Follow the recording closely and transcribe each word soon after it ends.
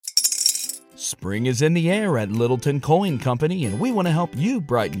Spring is in the air at Littleton Coin Company, and we want to help you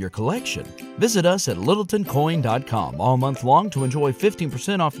brighten your collection. Visit us at littletoncoin.com all month long to enjoy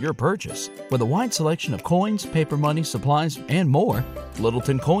 15% off your purchase. With a wide selection of coins, paper money, supplies, and more,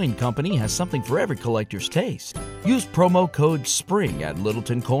 Littleton Coin Company has something for every collector's taste. Use promo code SPRING at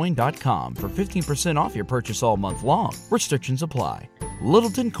littletoncoin.com for 15% off your purchase all month long. Restrictions apply.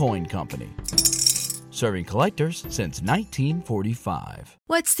 Littleton Coin Company. Serving collectors since 1945.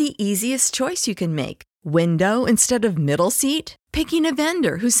 What's the easiest choice you can make? Window instead of middle seat? Picking a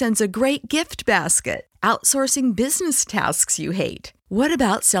vendor who sends a great gift basket? Outsourcing business tasks you hate? What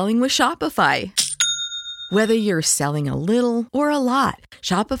about selling with Shopify? Whether you're selling a little or a lot,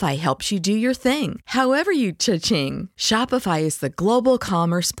 Shopify helps you do your thing, however you cha-ching. Shopify is the global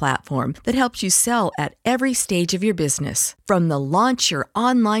commerce platform that helps you sell at every stage of your business. From the launch your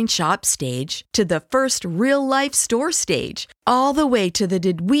online shop stage to the first real-life store stage, all the way to the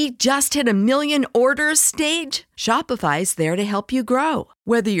did we just hit 1 million orders stage? Shopify's there to help you grow.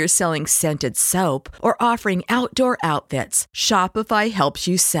 Whether you're selling scented soap or offering outdoor outfits, Shopify helps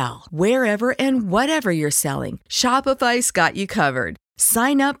you sell. Wherever and whatever you're selling, Shopify's got you covered.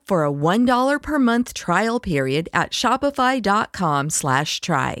 Sign up for a $1 per month trial period at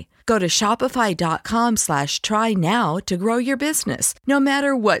shopify.com/try. Go to shopify.com/try now to grow your business, no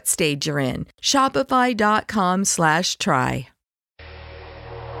matter what stage you're in. Shopify.com/try.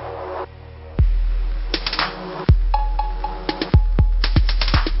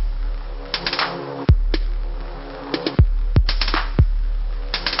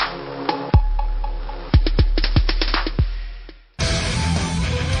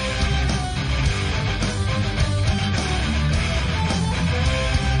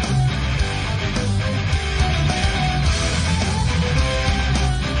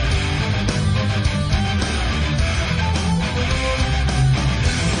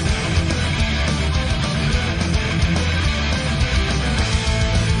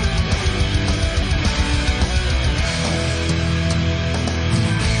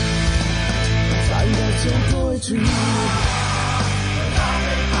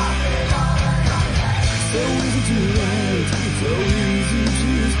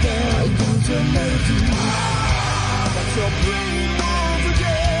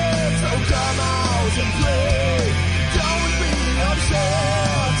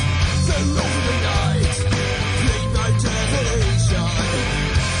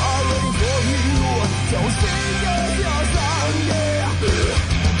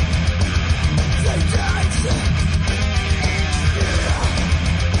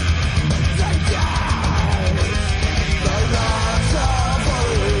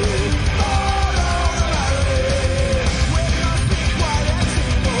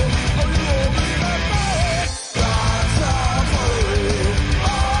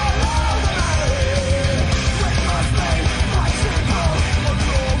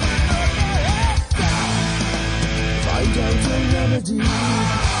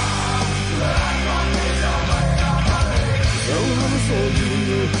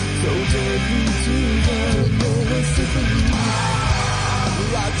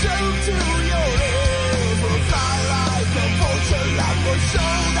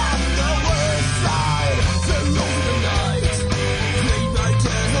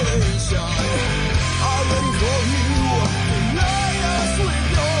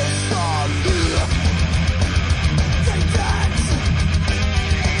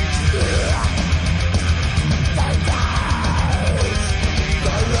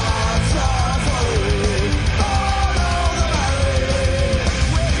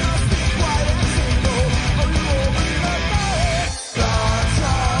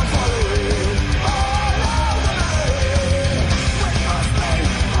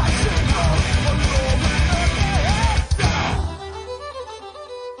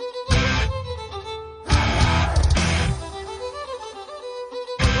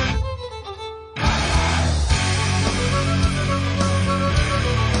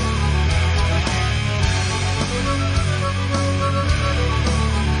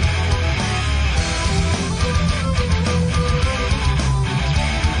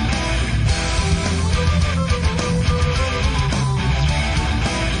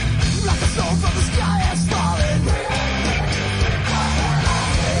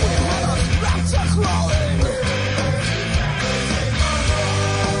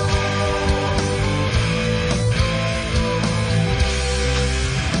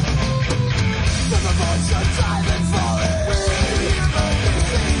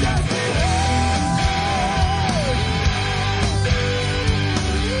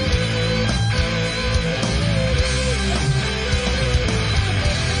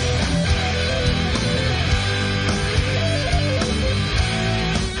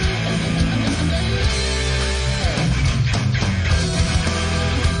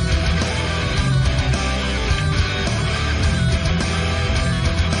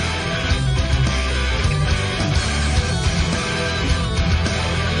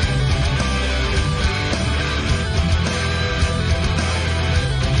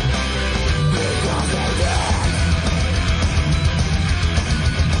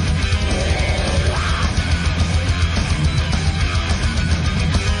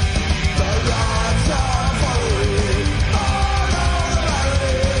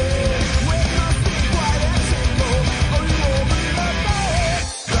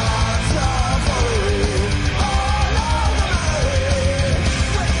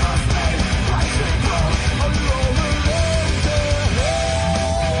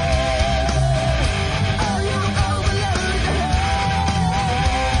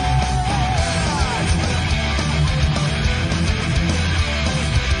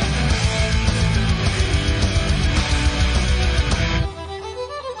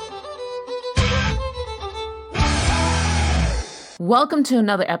 Welcome to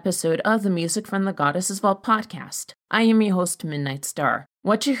another episode of the Music from the Goddesses Vault podcast. I am your host, Midnight Star.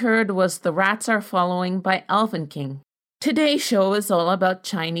 What you heard was The Rats Are Following by Elven King. Today's show is all about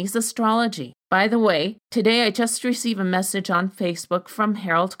Chinese astrology. By the way, today I just received a message on Facebook from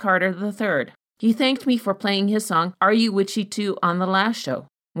Harold Carter III. He thanked me for playing his song, Are You Witchy Too, on the last show.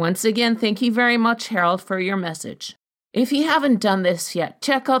 Once again, thank you very much, Harold, for your message. If you haven't done this yet,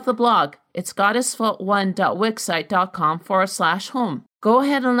 check out the blog. It's goddessvault1.wixsite.com/home. Go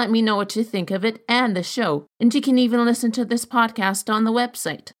ahead and let me know what you think of it and the show, and you can even listen to this podcast on the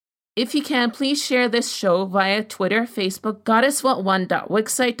website. If you can, please share this show via Twitter, Facebook,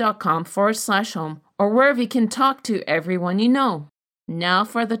 goddessvault1.wixsite.com/home, or wherever you can talk to everyone you know. Now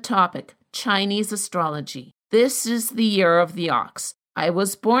for the topic, Chinese astrology. This is the year of the ox. I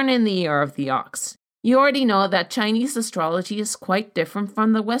was born in the year of the ox. You already know that Chinese astrology is quite different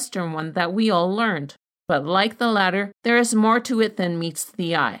from the Western one that we all learned. But like the latter, there is more to it than meets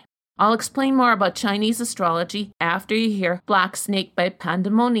the eye. I'll explain more about Chinese astrology after you hear Black Snake by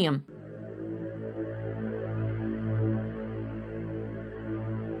Pandemonium.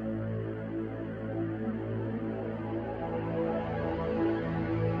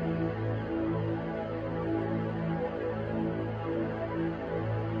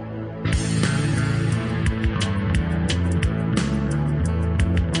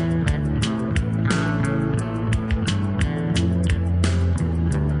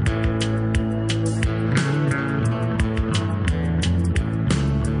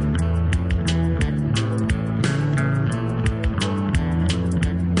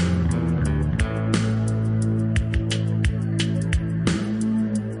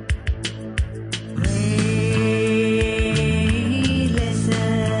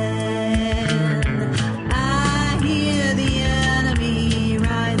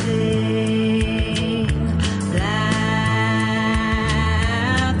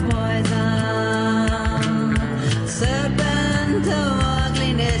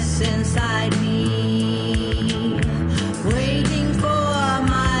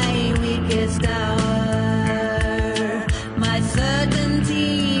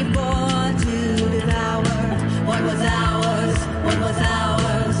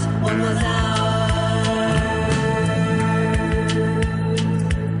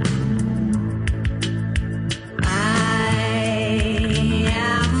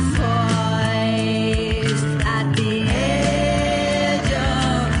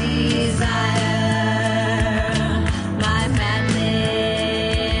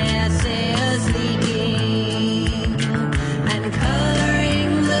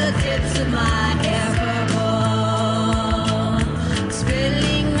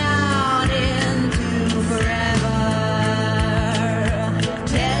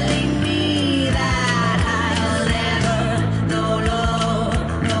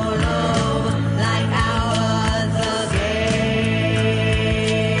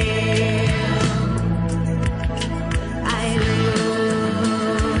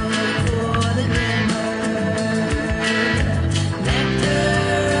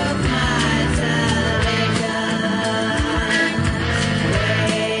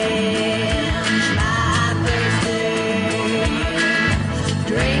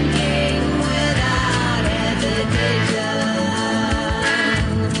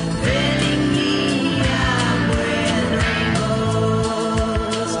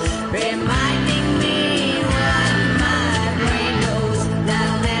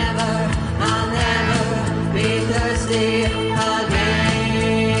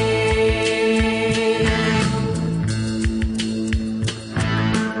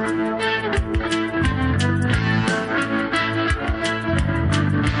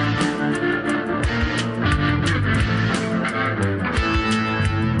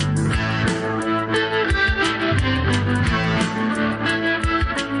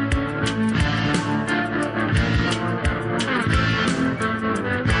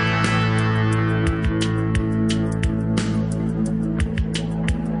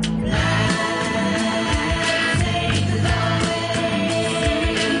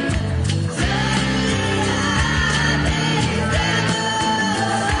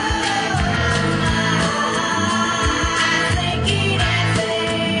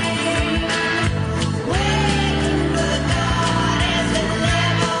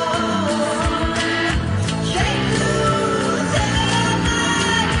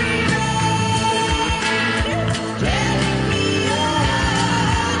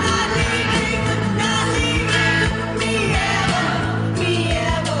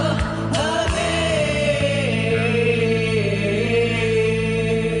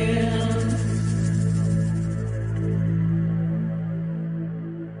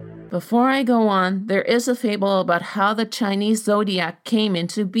 Before I go on, there is a fable about how the Chinese zodiac came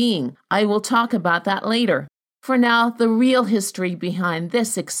into being. I will talk about that later. For now, the real history behind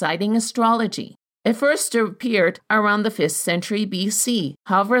this exciting astrology. It first appeared around the 5th century BC.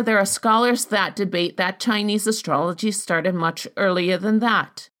 However, there are scholars that debate that Chinese astrology started much earlier than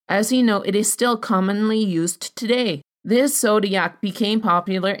that. As you know, it is still commonly used today. This zodiac became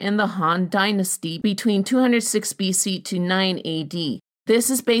popular in the Han Dynasty between 206 BC to 9 AD.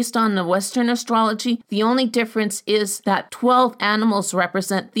 This is based on the Western astrology. The only difference is that 12 animals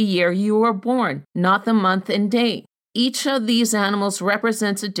represent the year you were born, not the month and day. Each of these animals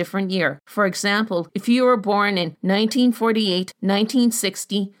represents a different year. For example, if you were born in 1948,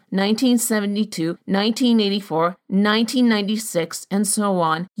 1960, 1972, 1984, 1996, and so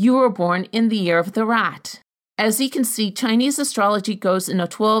on, you were born in the year of the rat. As you can see, Chinese astrology goes in a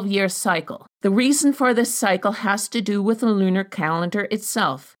 12-year cycle. The reason for this cycle has to do with the lunar calendar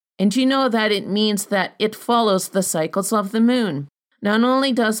itself. And you know that it means that it follows the cycles of the moon. Not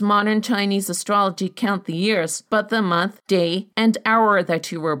only does modern Chinese astrology count the years, but the month, day, and hour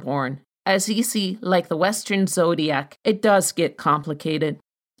that you were born. As you see, like the Western zodiac, it does get complicated.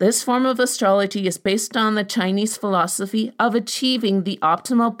 This form of astrology is based on the Chinese philosophy of achieving the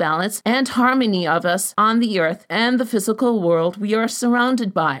optimal balance and harmony of us on the earth and the physical world we are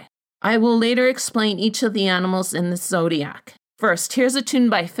surrounded by. I will later explain each of the animals in the zodiac. First, here's a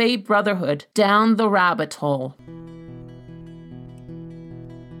tune by Faye Brotherhood, Down the Rabbit Hole.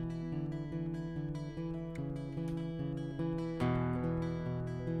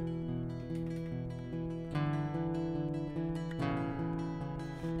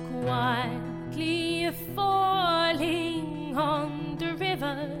 Quietly falling on the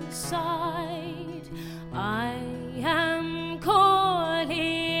riverside, I am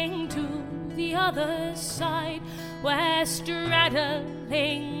calling to the other side, where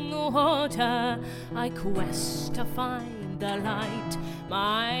straddling the water I quest to find the light.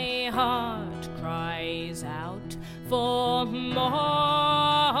 My heart cries out for more.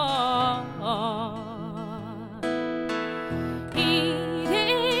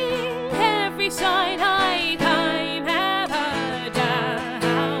 Side I climb ever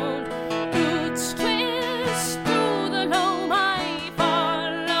down, roots twist through the loam, I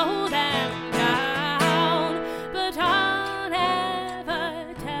follow them down, but I'll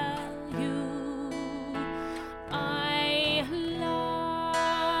never tell you I love.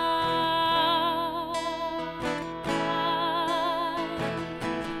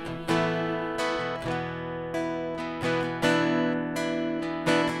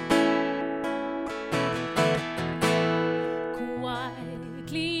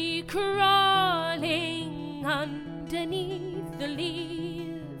 Crawling underneath the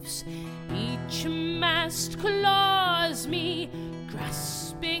leaves, each mast claws me,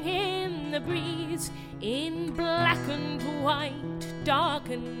 grasping in the breeze, in black and white, dark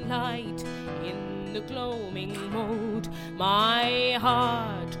and light, in the gloaming mode, my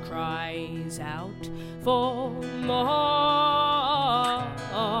heart cries out for more.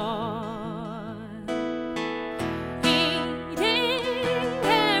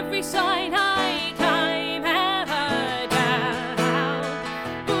 Sign I climb ever down,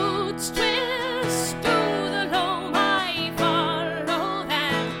 roots twist through the loam, I follow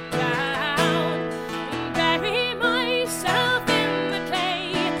them down, bury myself in the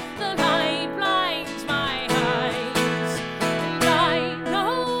clay, the light blinds my eyes, and I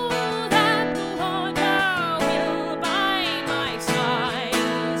know that the water will by my side.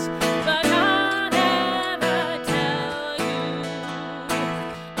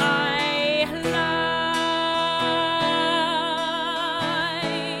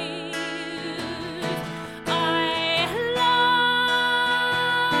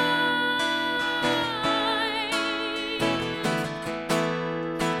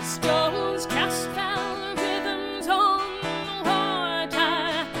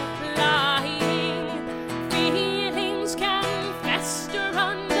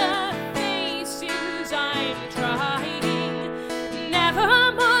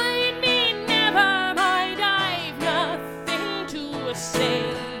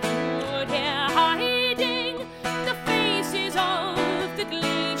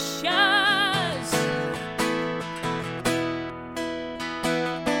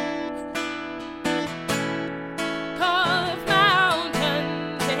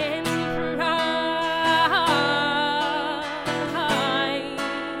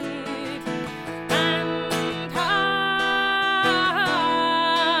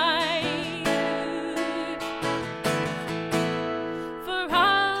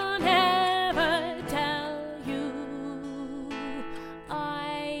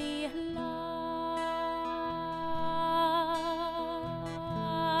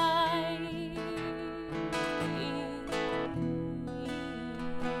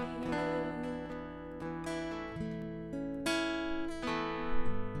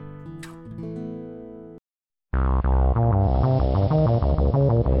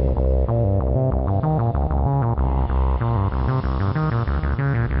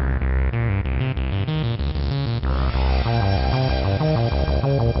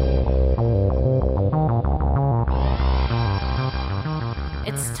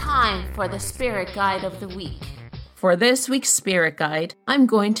 for the Spirit Guide of the Week. For this week's Spirit Guide, I'm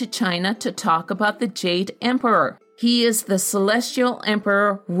going to China to talk about the Jade Emperor. He is the celestial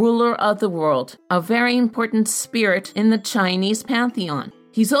emperor, ruler of the world, a very important spirit in the Chinese pantheon.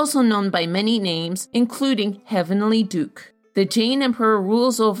 He's also known by many names, including Heavenly Duke. The Jade Emperor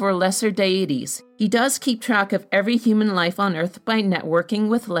rules over lesser deities. He does keep track of every human life on Earth by networking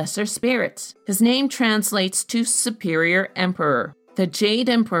with lesser spirits. His name translates to Superior Emperor. The Jade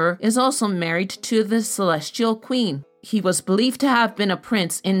Emperor is also married to the Celestial Queen. He was believed to have been a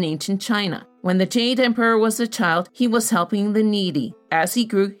prince in ancient China. When the Jade Emperor was a child, he was helping the needy. As he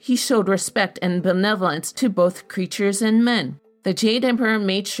grew, he showed respect and benevolence to both creatures and men. The Jade Emperor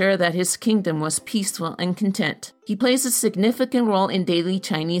made sure that his kingdom was peaceful and content. He plays a significant role in daily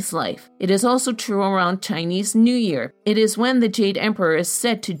Chinese life. It is also true around Chinese New Year. It is when the Jade Emperor is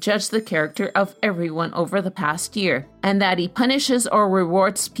said to judge the character of everyone over the past year, and that he punishes or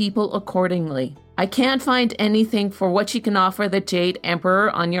rewards people accordingly. I can't find anything for what you can offer the Jade Emperor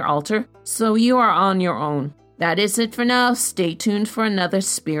on your altar, so you are on your own. That is it for now. Stay tuned for another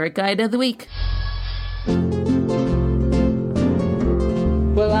Spirit Guide of the Week.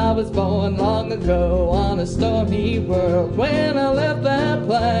 Well, I was born long ago on a stormy world. When I left that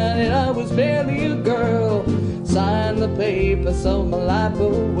planet, I was barely a girl. Signed the paper, sold my life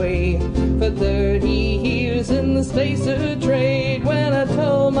away for 30 years in the spacer trade. When I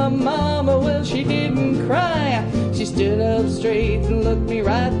told my mama, well, she didn't cry. She stood up straight and looked me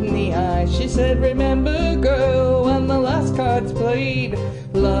right in the eye. She said, remember, girl, when the last card's played,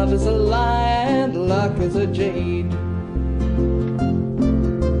 love is a lie and luck is a jade.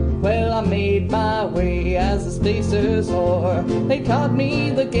 Well, I made my way as a spacer's whore. They taught me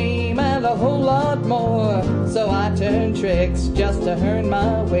the game and a whole lot more. So I turned tricks just to earn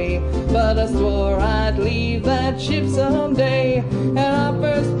my way. But I swore I'd leave that ship someday. And our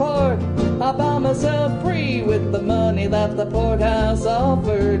first port, I bought myself free with the money that the porthouse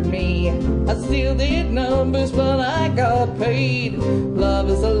offered me. I still did numbers, but I got paid. Love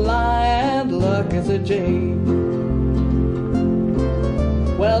is a lie and luck is a jade.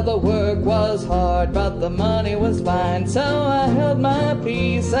 Well, the work was hard, but the money was fine. So I held my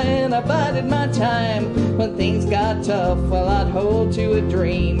peace and I bided my time. When things got tough, well, I'd hold to a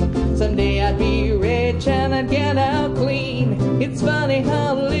dream. Someday I'd be rich and I'd get out clean. It's funny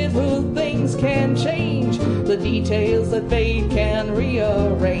how little things can change, the details that fate can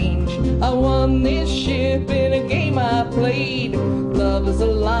rearrange. I won this ship in a game I played. Love is a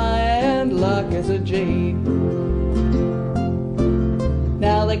lie and luck is a jade.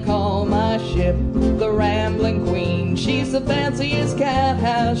 Now they call my ship the Rambling Queen. She's the fanciest cat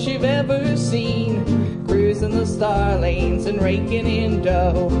house you've ever seen. Cruising the star lanes and raking in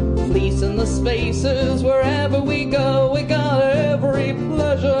dough, fleecing the spacers wherever we go. We got every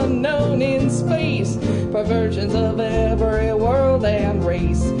pleasure known in space, perversions of every world and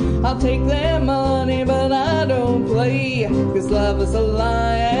race. I'll take their money but I don't play, 'cause love is a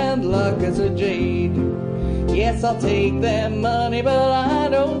lie and luck is a jade. Yes, I'll take their money, but I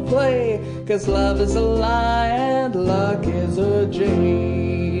don't play, 'cause love is a lie and luck is a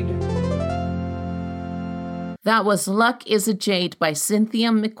jade. That was Luck is a Jade by Cynthia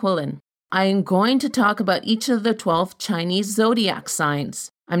McQuillan. I am going to talk about each of the 12 Chinese zodiac signs.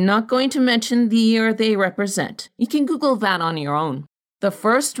 I'm not going to mention the year they represent. You can Google that on your own. The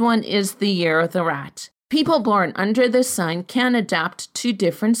first one is the year of the rat. People born under this sign can adapt to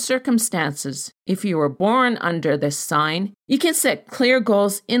different circumstances. If you were born under this sign, you can set clear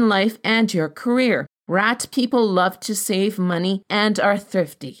goals in life and your career. Rat people love to save money and are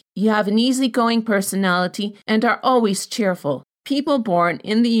thrifty. You have an easygoing personality and are always cheerful. People born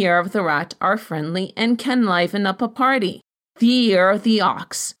in the year of the rat are friendly and can liven up a party. The year of the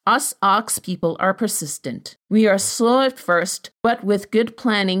ox. Us ox people are persistent. We are slow at first, but with good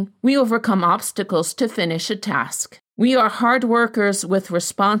planning, we overcome obstacles to finish a task. We are hard workers with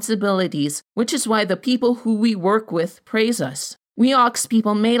responsibilities, which is why the people who we work with praise us. We ox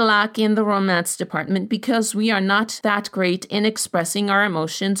people may lack in the romance department because we are not that great in expressing our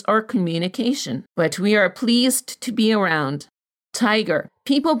emotions or communication, but we are pleased to be around. Tiger.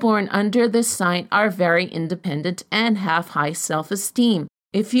 People born under this sign are very independent and have high self-esteem.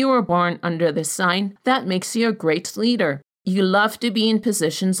 If you were born under this sign, that makes you a great leader. You love to be in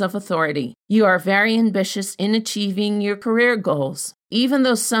positions of authority. You are very ambitious in achieving your career goals. Even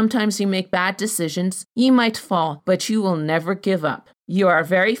though sometimes you make bad decisions, you might fall, but you will never give up. You are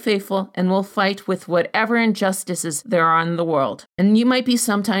very faithful and will fight with whatever injustices there are in the world. And you might be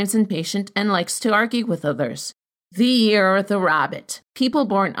sometimes impatient and likes to argue with others. The year of the rabbit. People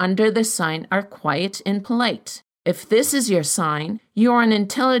born under this sign are quiet and polite. If this is your sign, you are an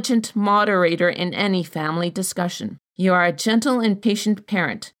intelligent moderator in any family discussion. You are a gentle and patient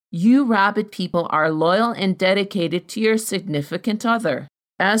parent. You rabbit people are loyal and dedicated to your significant other.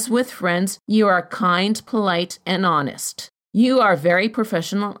 As with friends, you are kind, polite, and honest. You are very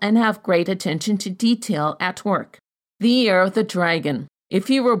professional and have great attention to detail at work. The year of the dragon. If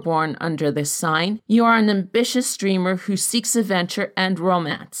you were born under this sign, you are an ambitious dreamer who seeks adventure and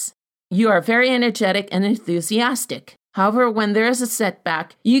romance. You are very energetic and enthusiastic. However, when there is a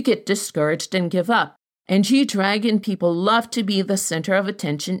setback, you get discouraged and give up. And you dragon people love to be the center of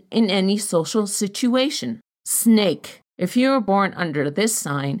attention in any social situation. Snake. If you were born under this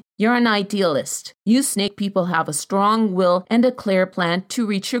sign, you're an idealist. You snake people have a strong will and a clear plan to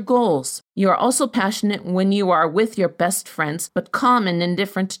reach your goals. You are also passionate when you are with your best friends, but calm and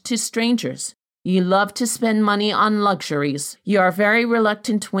indifferent to strangers. You love to spend money on luxuries. You are very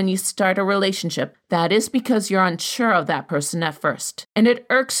reluctant when you start a relationship. That is because you're unsure of that person at first. And it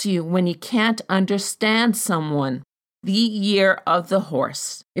irks you when you can't understand someone. The year of the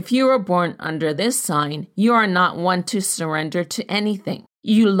horse. If you were born under this sign, you are not one to surrender to anything.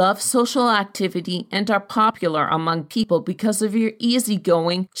 You love social activity and are popular among people because of your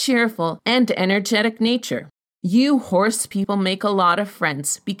easygoing, cheerful, and energetic nature. You horse people make a lot of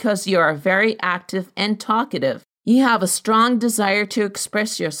friends because you are very active and talkative. You have a strong desire to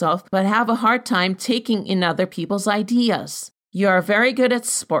express yourself, but have a hard time taking in other people's ideas. You are very good at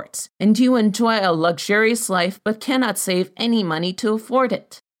sports, and you enjoy a luxurious life but cannot save any money to afford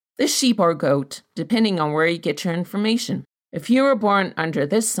it. The sheep or goat, depending on where you get your information. If you were born under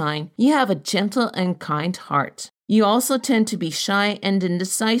this sign, you have a gentle and kind heart. You also tend to be shy and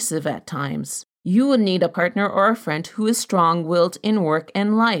indecisive at times. You would need a partner or a friend who is strong-willed in work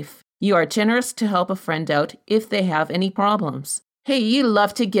and life. You are generous to help a friend out if they have any problems. Hey, you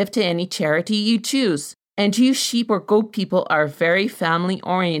love to give to any charity you choose. And you sheep or goat people are very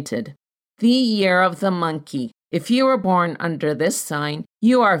family-oriented. The year of the monkey. If you were born under this sign,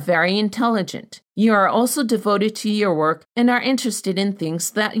 you are very intelligent. You are also devoted to your work and are interested in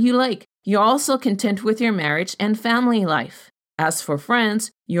things that you like. You're also content with your marriage and family life. As for friends,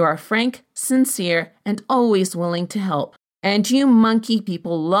 you are frank, sincere, and always willing to help. And you monkey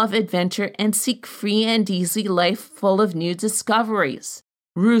people love adventure and seek free and easy life full of new discoveries.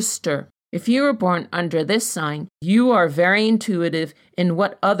 Rooster. If you were born under this sign, you are very intuitive in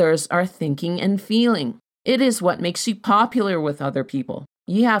what others are thinking and feeling. It is what makes you popular with other people.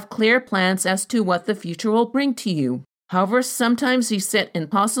 You have clear plans as to what the future will bring to you. However, sometimes you set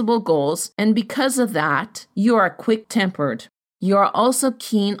impossible goals, and because of that, you are quick-tempered. You are also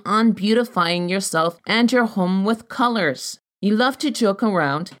keen on beautifying yourself and your home with colors. You love to joke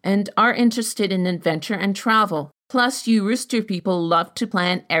around and are interested in adventure and travel. Plus, you rooster people love to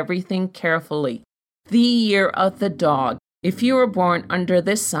plan everything carefully. The year of the dog. If you were born under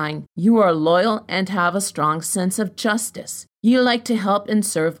this sign, you are loyal and have a strong sense of justice. You like to help and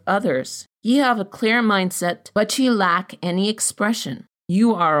serve others. You have a clear mindset, but you lack any expression.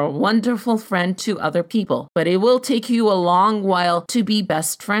 You are a wonderful friend to other people, but it will take you a long while to be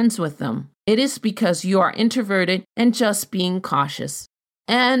best friends with them. It is because you are introverted and just being cautious.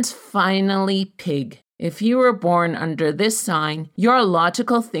 And finally, pig. If you were born under this sign, you're a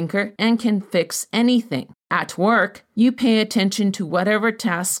logical thinker and can fix anything. At work, you pay attention to whatever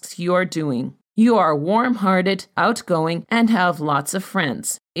tasks you are doing. You are warm-hearted, outgoing, and have lots of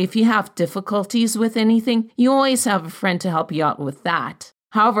friends. If you have difficulties with anything, you always have a friend to help you out with that.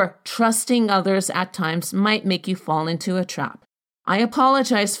 However, trusting others at times might make you fall into a trap. I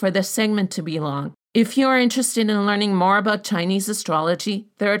apologize for this segment to be long. If you are interested in learning more about Chinese astrology,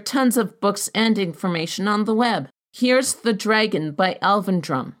 there are tons of books and information on the web. Here's The Dragon by Alvin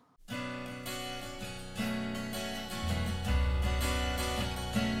Drum.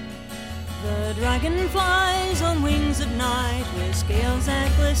 The dragon flies on wings at night, with scales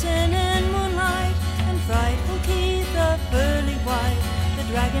that glisten in moonlight, and frightful teeth of pearly white. The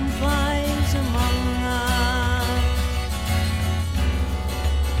dragon flies among us.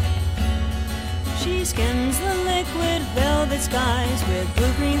 She skims the liquid velvet skies with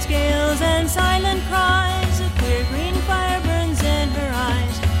blue-green scales and silent cries. A clear green fire burns in her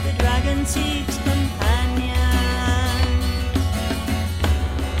eyes. The dragon seeks companion.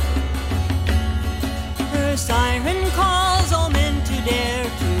 Her siren calls all men to dare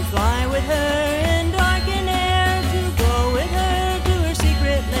to fly with her in dark and air, to go with her to her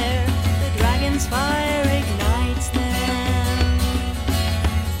secret lair. The dragon's fire ignites them.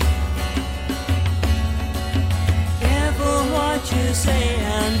 What you say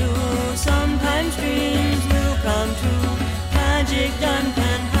and do, sometimes dreams will come true. Magic done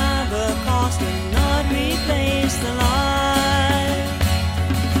can have a cost and not replace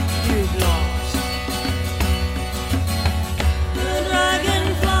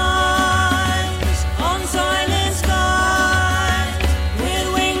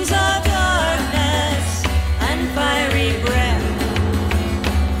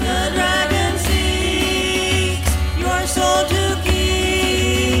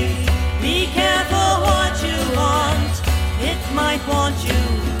want you.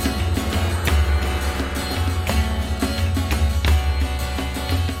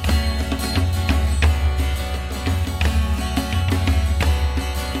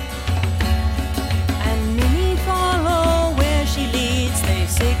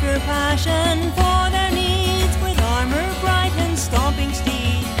 Her passion for their needs, with armor bright and stomping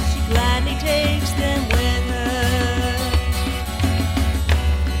steeds, she gladly takes them with her.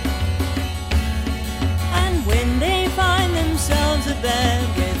 And when they find themselves abed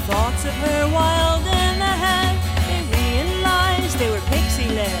with thoughts of her wild in the head, they realize they were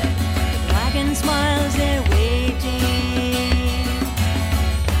pixie-led. The dragon smiles, they're waiting.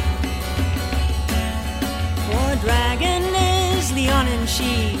 For dragon is Leon and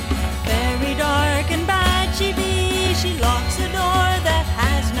she, very dark and bad she be. She locks a door that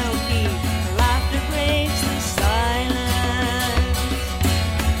has no key. Her laughter breaks the silence.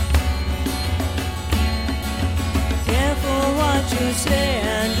 Careful what you say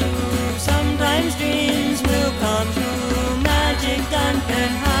and do. Sometimes dreams will come true. Magic done can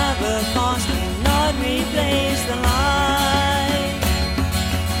have a cost and not replace the life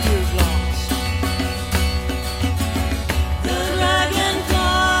you've lost. The dragon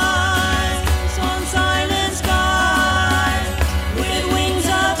flies on silent skies, with wings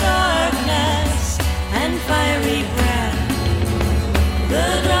of darkness and fiery breath. The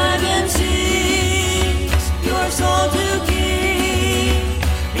dragon seeks your soul to keep.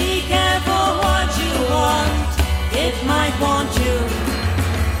 Be careful what you want, it might want you.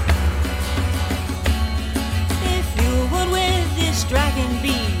 If you would with this dragon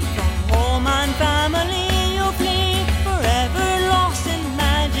be, from home and family you'll flee. Forever lost in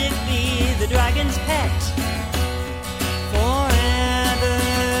magic be the dragon's pet. Forever.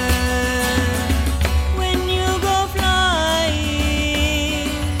 When you go flying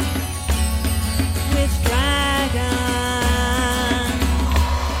with dragon.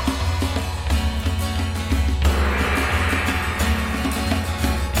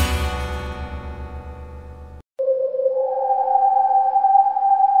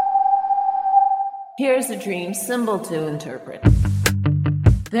 Here's a dream symbol to interpret.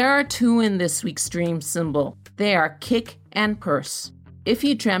 There are two in this week's dream symbol. They are kick and purse. If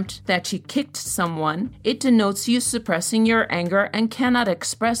you dreamt that you kicked someone, it denotes you suppressing your anger and cannot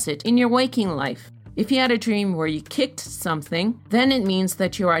express it in your waking life. If you had a dream where you kicked something, then it means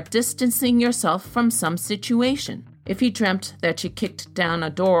that you are distancing yourself from some situation. If you dreamt that you kicked down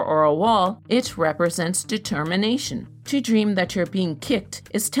a door or a wall, it represents determination. To dream that you're being kicked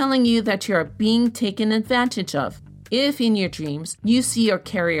is telling you that you are being taken advantage of. If in your dreams you see or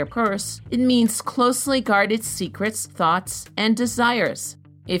carry a purse, it means closely guarded secrets, thoughts, and desires.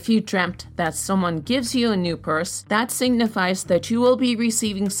 If you dreamt that someone gives you a new purse, that signifies that you will be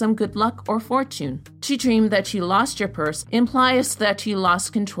receiving some good luck or fortune. To dream that you lost your purse implies that you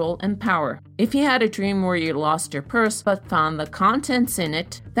lost control and power. If you had a dream where you lost your purse but found the contents in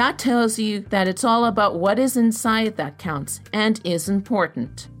it, that tells you that it's all about what is inside that counts and is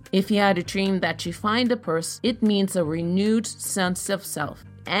important. If you had a dream that you find a purse, it means a renewed sense of self.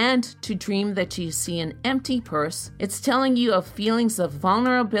 And to dream that you see an empty purse, it's telling you of feelings of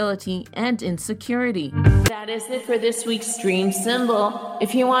vulnerability and insecurity. That is it for this week's dream symbol.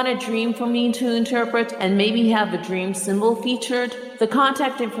 If you want a dream for me to interpret and maybe have a dream symbol featured, the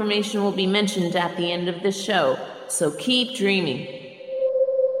contact information will be mentioned at the end of the show. So keep dreaming.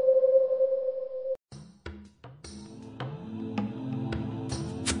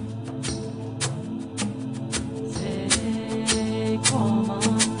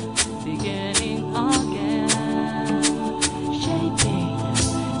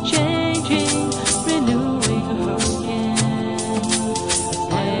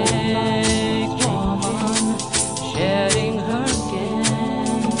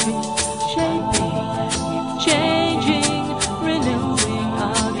 Changing, renewing.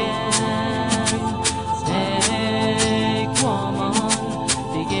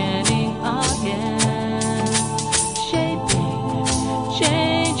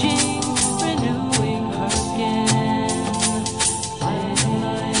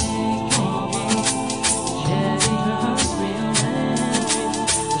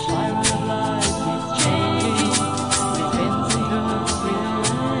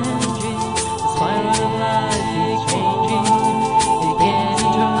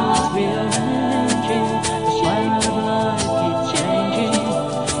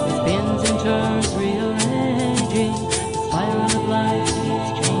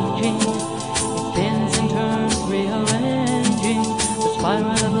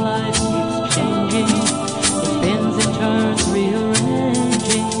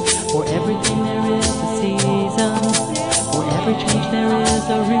 there is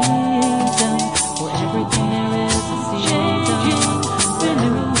a reason. For everything there is a season.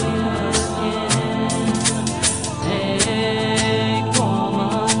 Renewing again. Take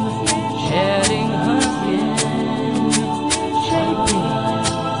woman, shedding her skin. Shaping,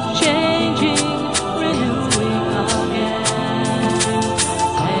 changing, renewing again.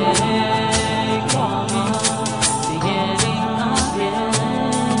 Take woman, beginning again.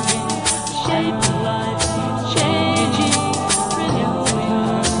 Shaping life, changing, renewing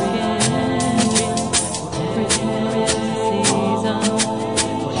again. For everything there is a season.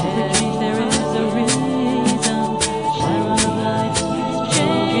 For every change there is a reason. Fire of life is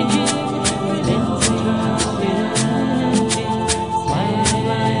changing, remains eternal, changing. Fire of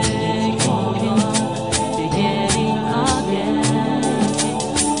life is walking, beginning again.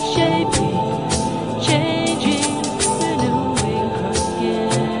 Shaping, changing, renewing her skin.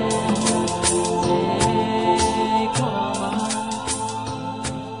 Take woman.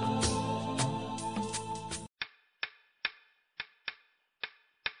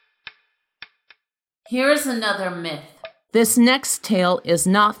 Here's another myth. This next tale is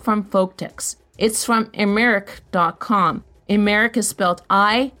not from Folktext. It's from Imeric.com. Imeric is spelled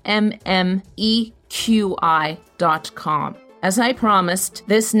IMMEQI.com. As I promised,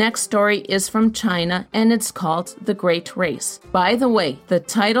 this next story is from China and it's called The Great Race. By the way, the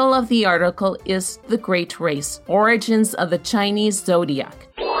title of the article is The Great Race, Origins of the Chinese Zodiac.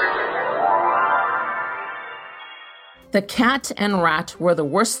 The cat and rat were the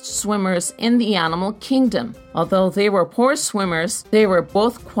worst swimmers in the animal kingdom. Although they were poor swimmers, they were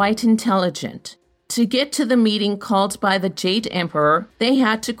both quite intelligent. To get to the meeting called by the Jade Emperor, they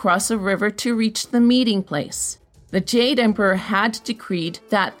had to cross a river to reach the meeting place. The Jade Emperor had decreed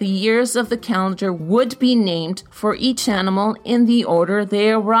that the years of the calendar would be named for each animal in the order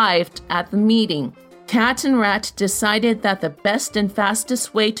they arrived at the meeting. Cat and Rat decided that the best and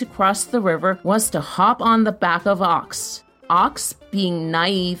fastest way to cross the river was to hop on the back of Ox. Ox, being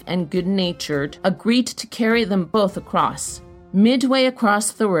naive and good-natured, agreed to carry them both across. Midway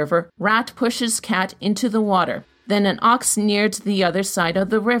across the river, Rat pushes Cat into the water. Then an ox neared the other side of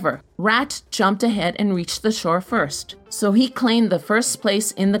the river. Rat jumped ahead and reached the shore first. So he claimed the first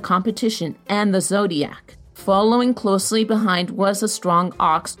place in the competition and the zodiac. Following closely behind was a strong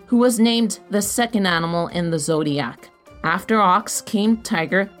ox who was named the second animal in the zodiac. After Ox came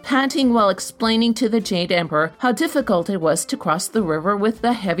Tiger, panting while explaining to the Jade Emperor how difficult it was to cross the river with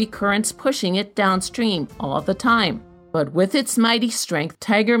the heavy currents pushing it downstream all the time. But with its mighty strength,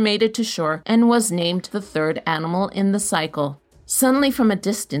 Tiger made it to shore and was named the third animal in the cycle. Suddenly from a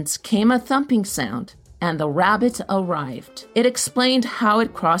distance came a thumping sound, and the rabbit arrived. It explained how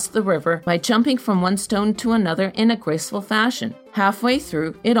it crossed the river by jumping from one stone to another in a graceful fashion. Halfway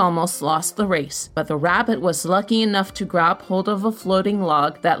through, it almost lost the race, but the rabbit was lucky enough to grab hold of a floating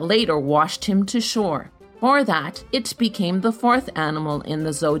log that later washed him to shore. For that, it became the fourth animal in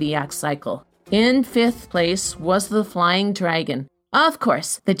the zodiac cycle. In fifth place was the flying dragon. Of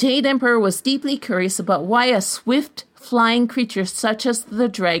course, the Jade Emperor was deeply curious about why a swift, flying creature such as the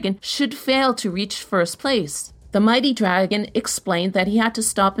dragon should fail to reach first place. The mighty dragon explained that he had to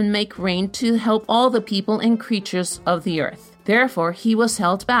stop and make rain to help all the people and creatures of the earth. Therefore, he was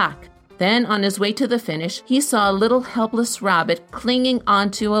held back. Then, on his way to the finish, he saw a little helpless rabbit clinging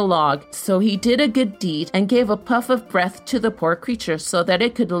onto a log, so he did a good deed and gave a puff of breath to the poor creature so that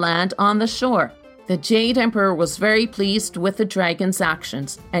it could land on the shore. The Jade Emperor was very pleased with the dragon's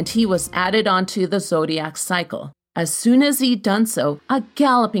actions, and he was added onto the zodiac cycle. As soon as he'd done so, a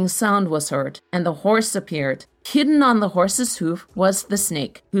galloping sound was heard, and the horse appeared. Hidden on the horse's hoof was the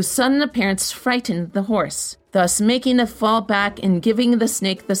snake, whose sudden appearance frightened the horse, thus making it fall back and giving the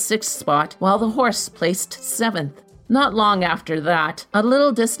snake the sixth spot, while the horse placed seventh. Not long after that, a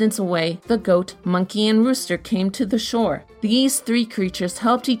little distance away, the goat, monkey, and rooster came to the shore. These three creatures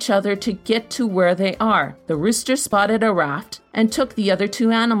helped each other to get to where they are. The rooster spotted a raft and took the other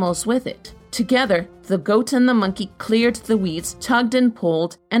two animals with it. Together, the goat and the monkey cleared the weeds, tugged and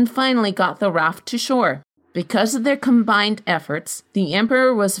pulled, and finally got the raft to shore. Because of their combined efforts, the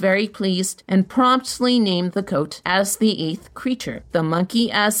emperor was very pleased and promptly named the goat as the 8th creature, the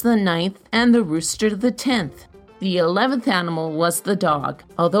monkey as the 9th, and the rooster the 10th. The 11th animal was the dog.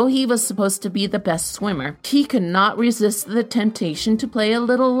 Although he was supposed to be the best swimmer, he could not resist the temptation to play a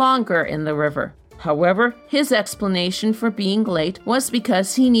little longer in the river. However, his explanation for being late was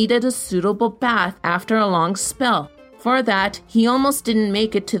because he needed a suitable bath after a long spell. For that, he almost didn't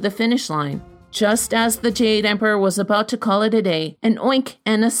make it to the finish line. Just as the Jade Emperor was about to call it a day, an oink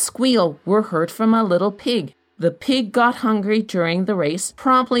and a squeal were heard from a little pig. The pig got hungry during the race,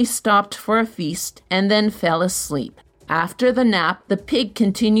 promptly stopped for a feast, and then fell asleep. After the nap, the pig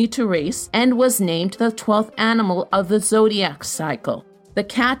continued to race and was named the 12th animal of the zodiac cycle. The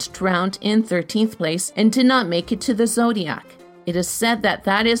cat drowned in 13th place and did not make it to the zodiac. It is said that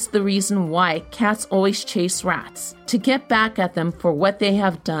that is the reason why cats always chase rats, to get back at them for what they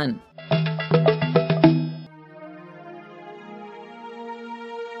have done.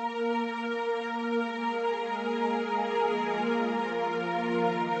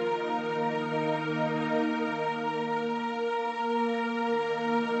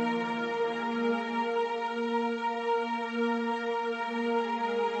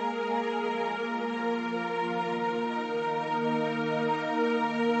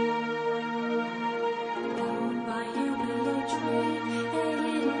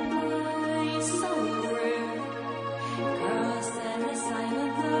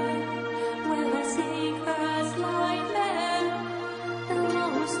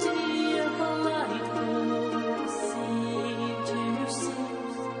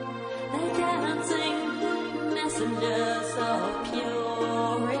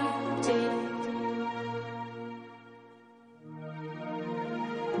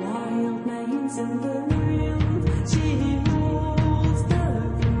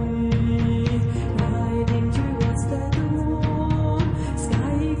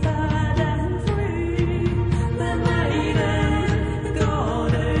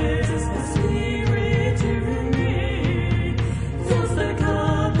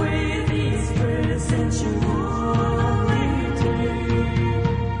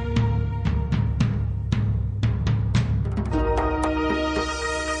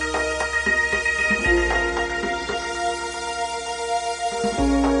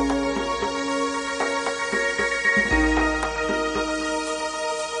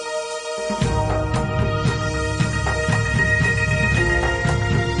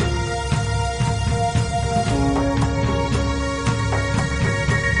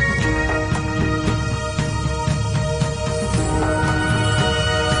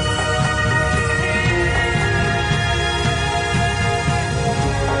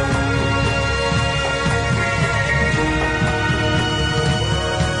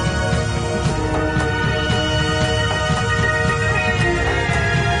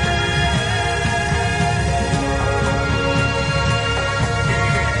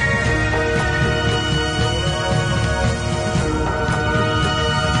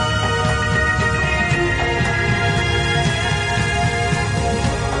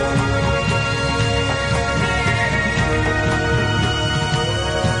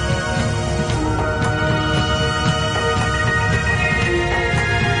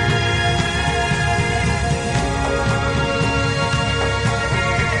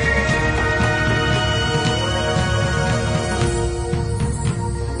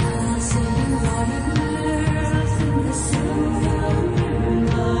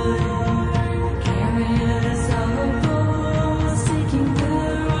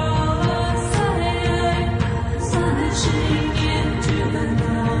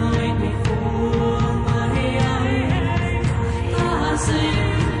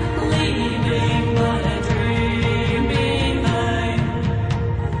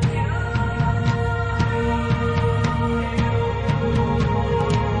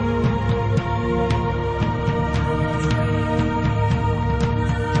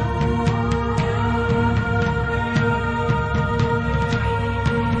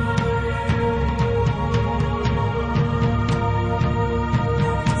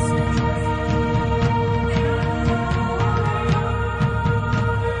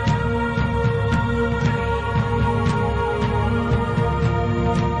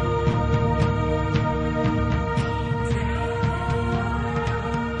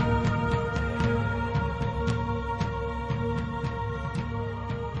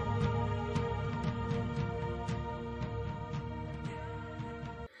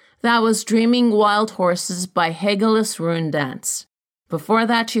 That was Dreaming Wild Horses by Hegeless Ruin Dance. Before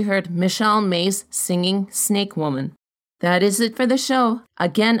that, you heard Michelle Mays singing Snake Woman. That is it for the show.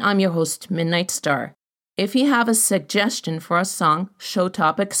 Again, I'm your host, Midnight Star. If you have a suggestion for a song, show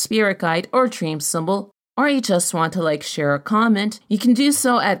topic, spirit guide, or dream symbol, or you just want to share a comment, you can do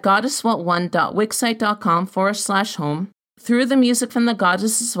so at goddessvault1.wixsite.com/home, through the Music from the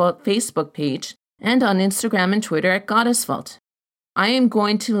Goddesses Vault Facebook page, and on Instagram and Twitter at Goddess Vault. I am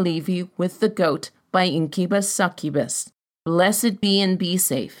going to leave you with The Goat by Incubus Succubus. Blessed be and be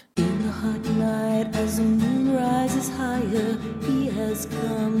safe. In the hot night as the moon rises higher, he has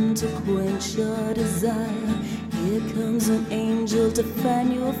come to quench your desire. Here comes an angel to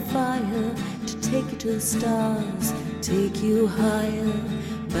fan your fire, to take you to the stars, take you higher.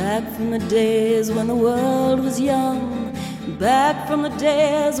 Back from the days when the world was young, back from the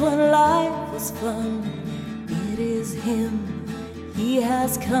days when life was fun. It is him, he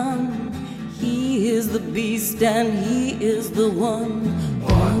has come. He is the beast and he is the one.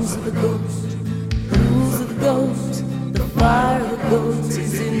 Horns of the ghost, rules of the ghost. The fire of the ghost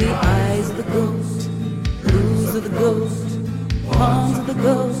is in the eyes of the ghost. Rules of the ghost, horns of the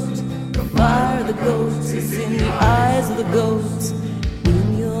ghost. The fire of the ghost is in the eyes of the ghost.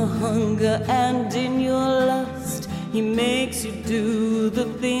 In your hunger and in your lust, he makes you do the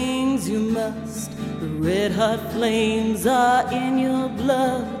things you must. The red hot flames are in your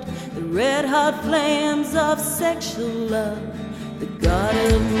blood. The red hot flames of sexual love. The God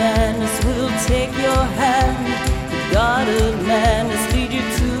of madness will take your hand. The God of madness lead you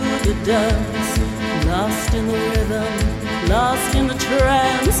to the dance. Lost in the rhythm, lost in the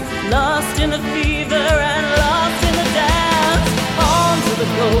trance, lost in the fever and lost in the dance. Arms of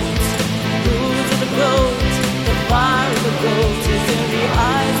the ghost, rules of the ghost. The fire of the ghost is in the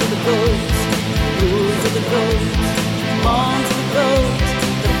eyes of the ghost. Rules of the ghost, arms of the ghost.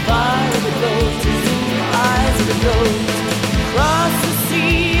 The fire of the ghost is in the eyes of the ghost. Across the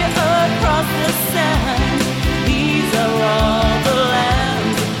sea, across the sand, these are all the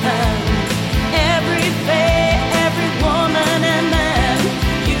lands of Pan. Every fae, every woman and man,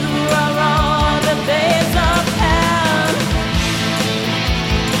 you are all the babes of Pan.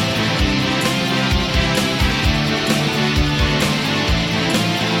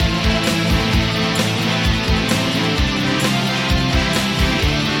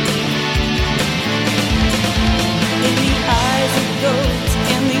 In the eyes of the goats,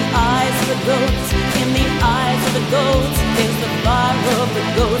 in the eyes of the goats, in the eyes of the goats is the fire of the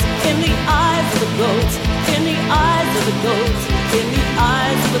goats. In the eyes of the goats, in the eyes of the goats, in the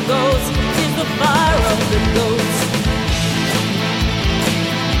eyes of the goats is the fire of the goats.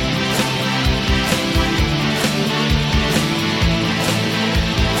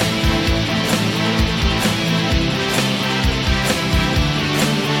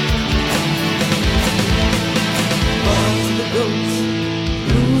 Horns of the goats,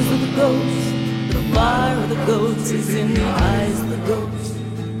 rules of the goats. The fire of the goats is in the eyes of the goats.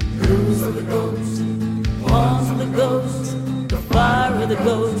 Rules of the goats, horns of the goats. The fire of the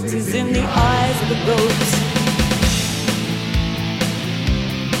goats is in the eyes of the goats.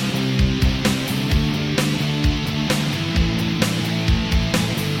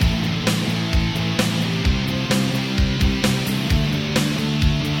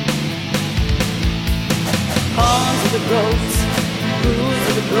 Horns of the goats, rules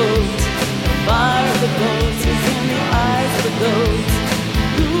of the goats. The fire of the goats is in the eyes of the goats.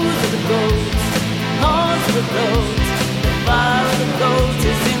 Rules of the goats, horns of the goats. The fire of the goats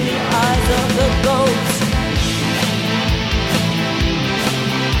is in the eyes of the goats.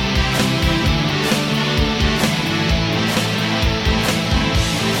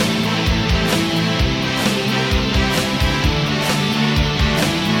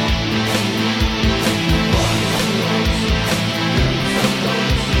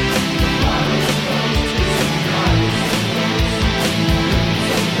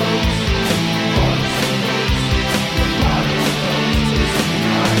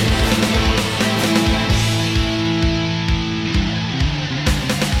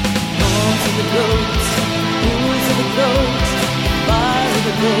 Horns of the goats, rules of the goats. The fire of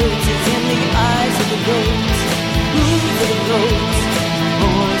the goats is in the eyes of the goats. Rules of the goats,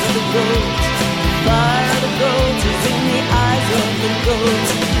 horns of the goats. The fire of the goats is in the eyes of the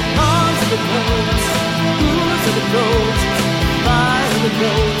goats. Horns of the goats, rules of the goats. The fire of the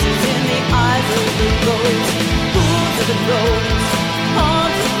goats is in the eyes of the goats. Rules of the goats,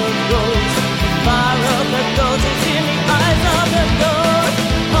 horns of the goats. The fire of the goats is in the eyes of the goats.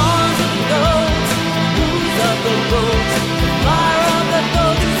 Horns of the goats, rules of the goats. The fire of the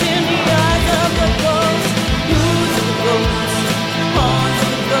goats is in the eyes of the goats. Rules of the goats, horns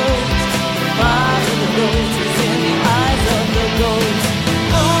of the goats. The fire of the goats is in the eyes of the goats.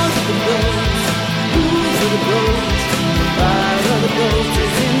 Horns of the goats, rules of the goats. The fire of the goats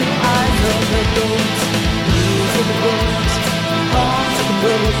is in the eyes of the goats. Rules of the goats,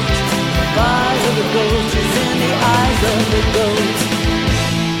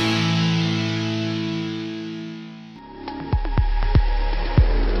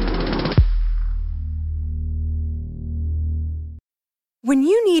 When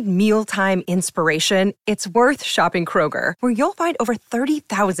you need mealtime inspiration, it's worth shopping Kroger, where you'll find over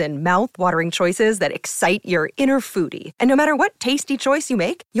 30,000 mouth-watering choices that excite your inner foodie. And no matter what tasty choice you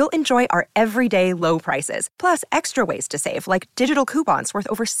make, you'll enjoy our everyday low prices, plus extra ways to save, like digital coupons worth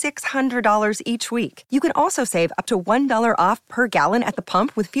over $600 each week. You can also save up to $1 off per gallon at the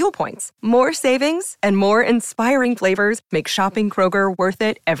pump with fuel points. More savings and more inspiring flavors make shopping Kroger worth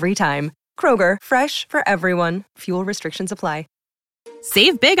it every time. Kroger, fresh for everyone. Fuel restrictions apply.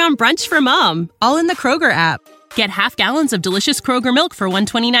 Save big on brunch for mom, all in the Kroger app. Get half gallons of delicious Kroger milk for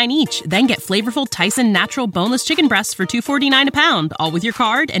 $1.29 each. Then get flavorful Tyson natural boneless chicken breasts for $2.49 a pound, all with your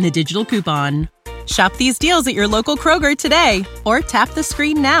card and a digital coupon. Shop these deals at your local Kroger today, or tap the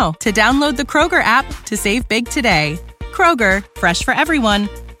screen now to download the Kroger app to save big today. Kroger, fresh for everyone.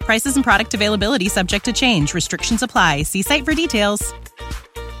 Prices and product availability subject to change. Restrictions apply. See site for details.